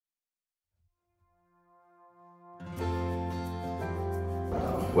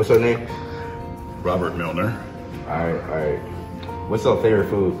What's your name? Robert Milner. All right. What's your favorite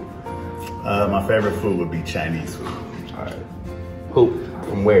food? My favorite food would be Chinese food. All right. Who?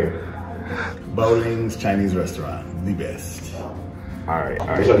 From where? Bowling's Chinese restaurant, the best. All right.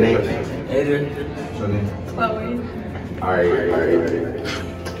 What's your name? Adrian. What's your name? Chloe. All right.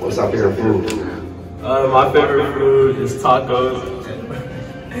 What's your favorite food? My favorite food is tacos.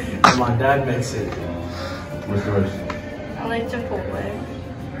 And my dad makes it. What's yours? I like Chipotle.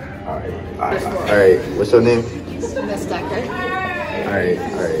 All right. What's your name? Miss Decker. All right.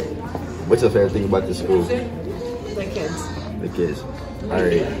 What's your favorite thing about the school? The kids. The kids. All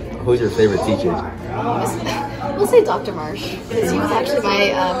right. Who's your favorite teacher? We'll say Dr. Marsh, because he was actually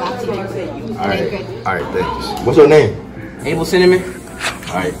my math teacher. All right. Thanks. What's your name? Abel Cinnamon.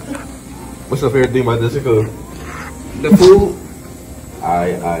 All right. What's your favorite thing about this school? The food. All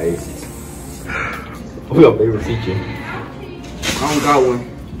right. Who's your favorite teacher? I don't got one.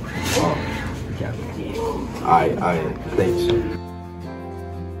 All right. Thanks.